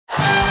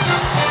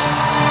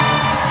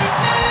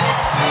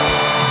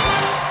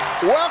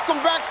Welcome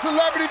back,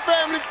 Celebrity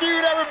Family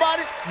Feud,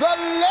 everybody. The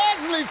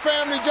Leslie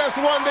family just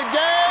won the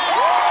game.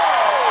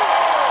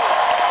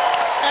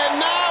 And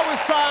now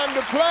it's time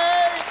to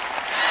play.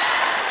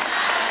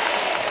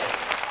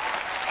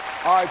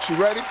 All right, you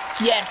ready?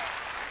 Yes.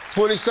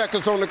 20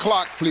 seconds on the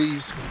clock,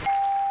 please.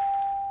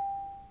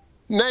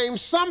 Name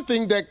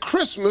something that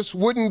Christmas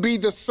wouldn't be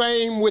the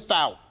same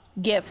without.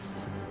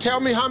 Gifts. Tell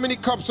me how many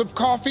cups of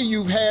coffee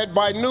you've had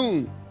by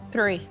noon.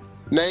 3.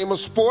 Name a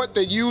sport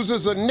that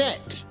uses a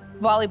net.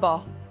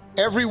 Volleyball.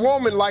 Every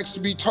woman likes to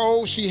be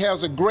told she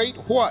has a great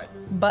what?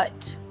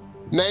 Butt.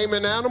 Name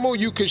an animal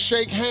you can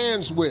shake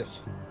hands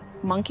with.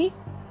 Monkey.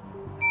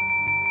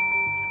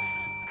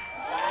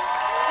 All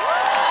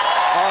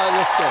right,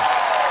 let's go.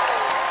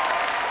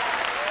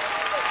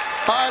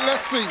 All right,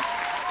 let's see.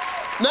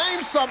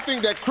 Name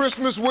something that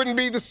Christmas wouldn't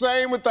be the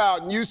same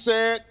without. And you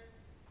said,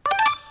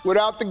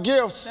 without the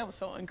gifts. That was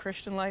so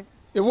unchristian-like.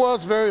 It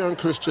was very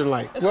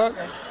unchristian-like. What?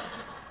 Okay.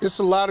 It's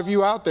a lot of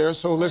you out there,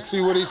 so let's see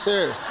what he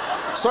says.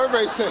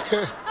 Survey said,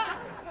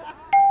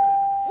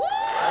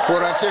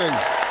 what'd I tell you?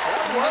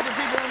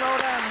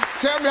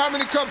 Tell me how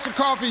many cups of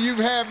coffee you've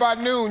had by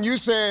noon. You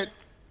said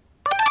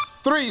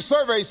 3.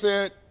 Survey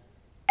said,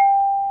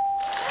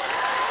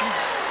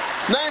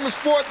 name a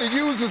sport that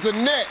uses a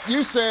net.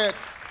 You said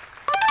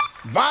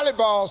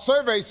volleyball.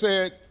 Survey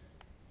said,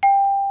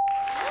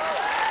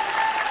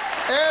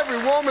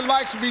 every woman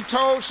likes to be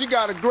told she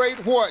got a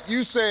great what?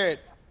 You said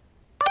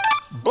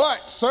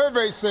butt.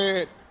 Survey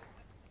said,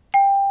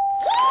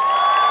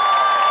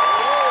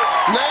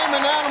 name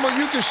an animal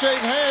you can shake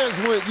hands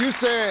with. You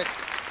said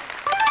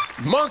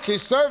monkey.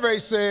 Survey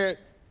said,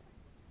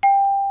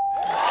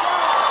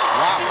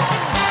 wow.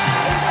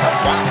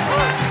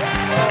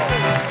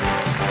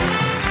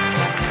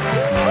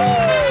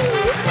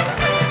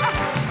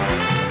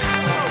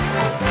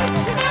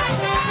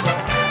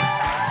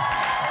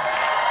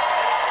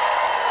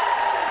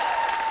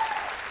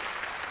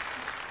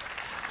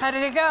 How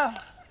did it go?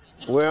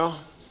 Well,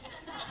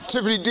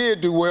 Tiffany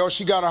did do well.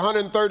 She got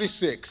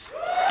 136.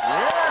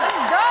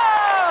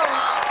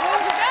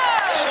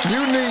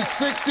 You need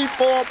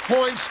 64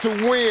 points to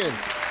win.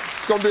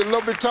 It's gonna be a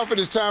little bit tougher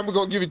this time. We're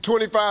gonna give you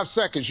 25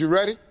 seconds. You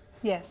ready?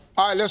 Yes.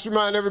 All right, let's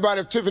remind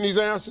everybody of Tiffany's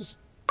answers.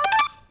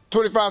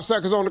 25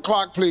 seconds on the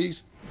clock,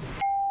 please.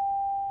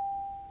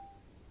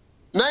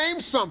 Name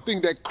something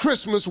that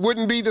Christmas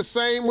wouldn't be the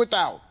same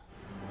without.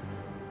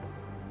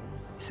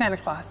 Santa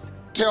Claus.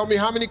 Tell me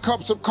how many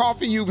cups of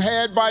coffee you've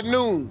had by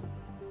noon.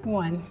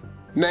 1.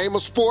 Name a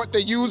sport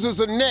that uses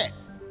a net.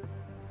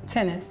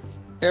 Tennis.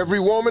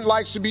 Every woman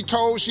likes to be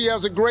told she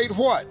has a great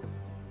what?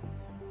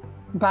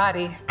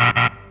 Body.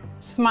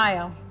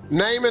 Smile.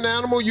 Name an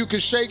animal you can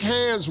shake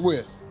hands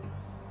with.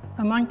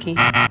 A monkey.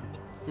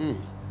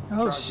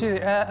 Oh, shoot.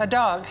 A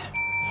dog.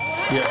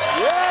 Yeah.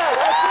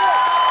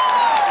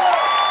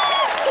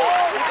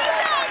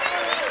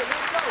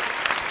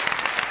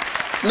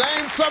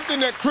 Name something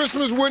that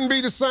Christmas wouldn't be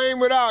the same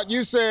without.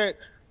 You said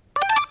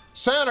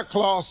Santa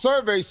Claus.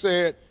 Survey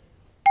said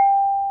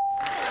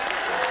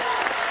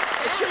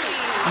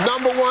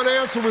number 1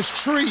 answer was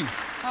tree.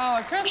 Oh,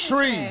 a Christmas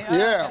tree. tree.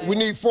 Yeah, okay. we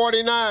need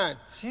 49.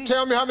 Jeez.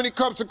 Tell me how many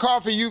cups of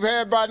coffee you've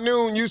had by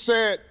noon. You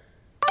said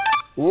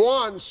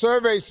 1.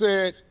 Survey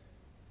said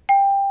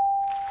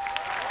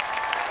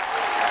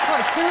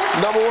What,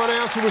 2? number 1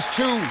 answer was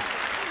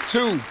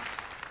 2.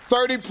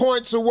 30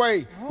 points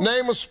away. Oh.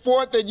 Name a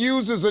sport that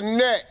uses a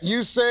net.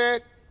 You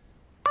said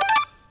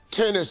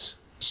tennis.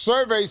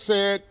 Survey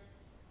said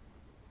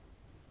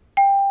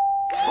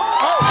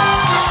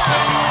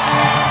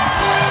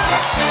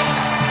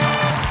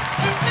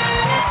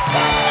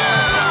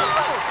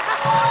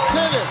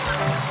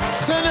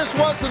tennis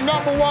was the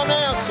number 1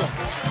 answer.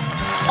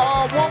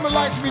 A woman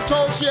likes to be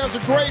told she has a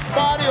great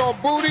body or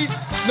booty.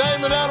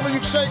 Name an animal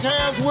you can shake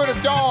hands with.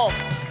 A dog.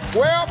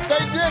 Well,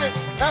 they did it.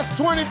 That's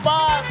 $25,000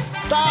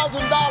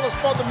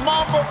 for the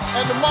Mamba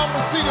and the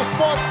Mamba Senior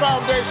Sports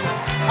Foundation.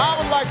 I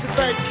would like to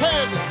thank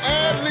Candace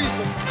and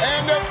Lisa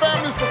and their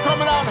families for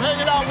coming out and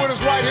hanging out with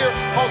us right here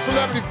on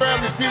Celebrity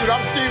Family Feud.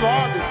 I'm Steve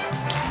Harvey.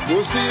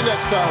 We'll see you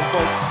next time,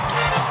 folks.